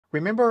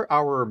Remember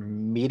our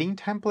meeting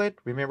template?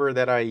 Remember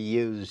that I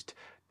used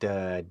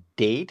the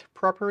date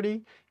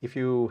property? If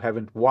you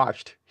haven't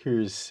watched,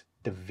 here's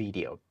the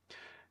video.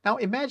 Now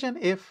imagine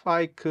if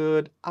I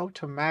could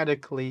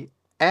automatically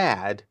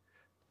add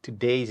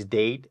today's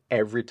date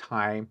every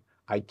time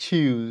I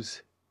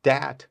choose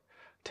that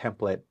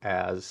template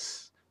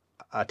as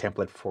a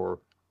template for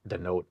the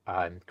note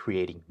I'm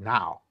creating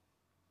now.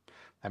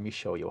 Let me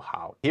show you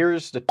how.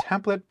 Here's the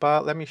template,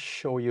 but let me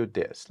show you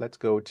this. Let's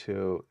go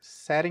to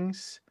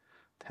Settings,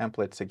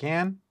 Templates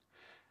again.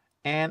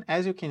 And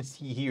as you can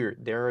see here,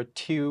 there are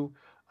two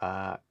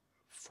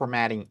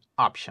formatting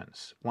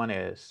options. One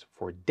is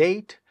for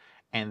date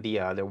and the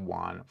other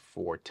one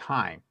for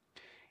time.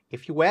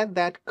 If you add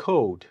that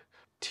code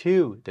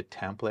to the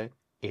template,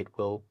 it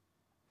will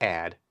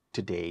add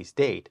today's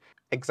date.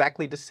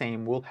 Exactly the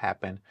same will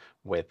happen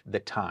with the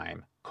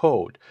time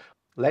code.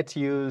 Let's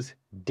use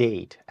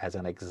date as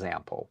an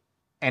example.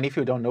 And if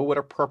you don't know what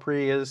a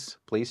property is,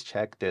 please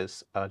check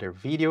this other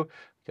video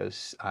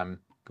because I'm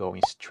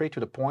going straight to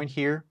the point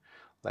here.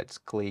 Let's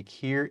click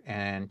here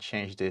and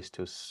change this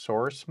to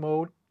source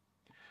mode.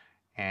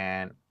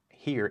 And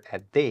here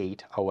at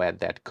date, I'll add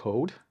that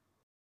code.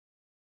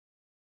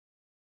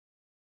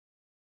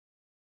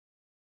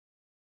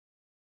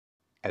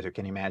 As you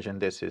can imagine,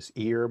 this is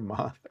year,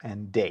 month,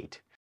 and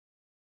date.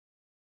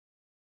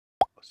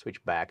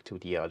 Switch back to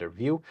the other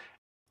view.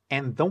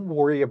 And don't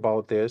worry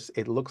about this.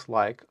 It looks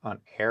like an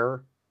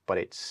error, but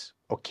it's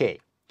okay.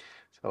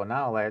 So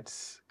now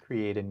let's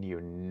create a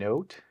new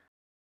note.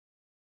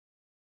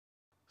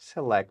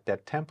 Select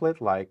that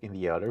template like in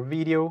the other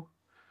video.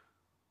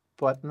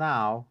 But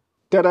now,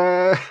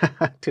 ta-da!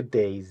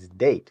 Today's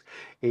date.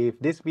 If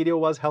this video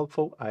was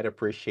helpful, I'd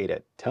appreciate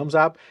it. Thumbs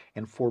up.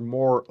 And for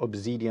more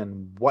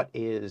Obsidian what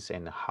is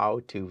and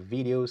how to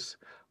videos,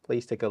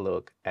 please take a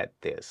look at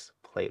this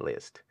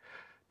playlist.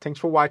 Thanks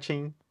for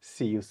watching.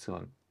 See you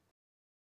soon.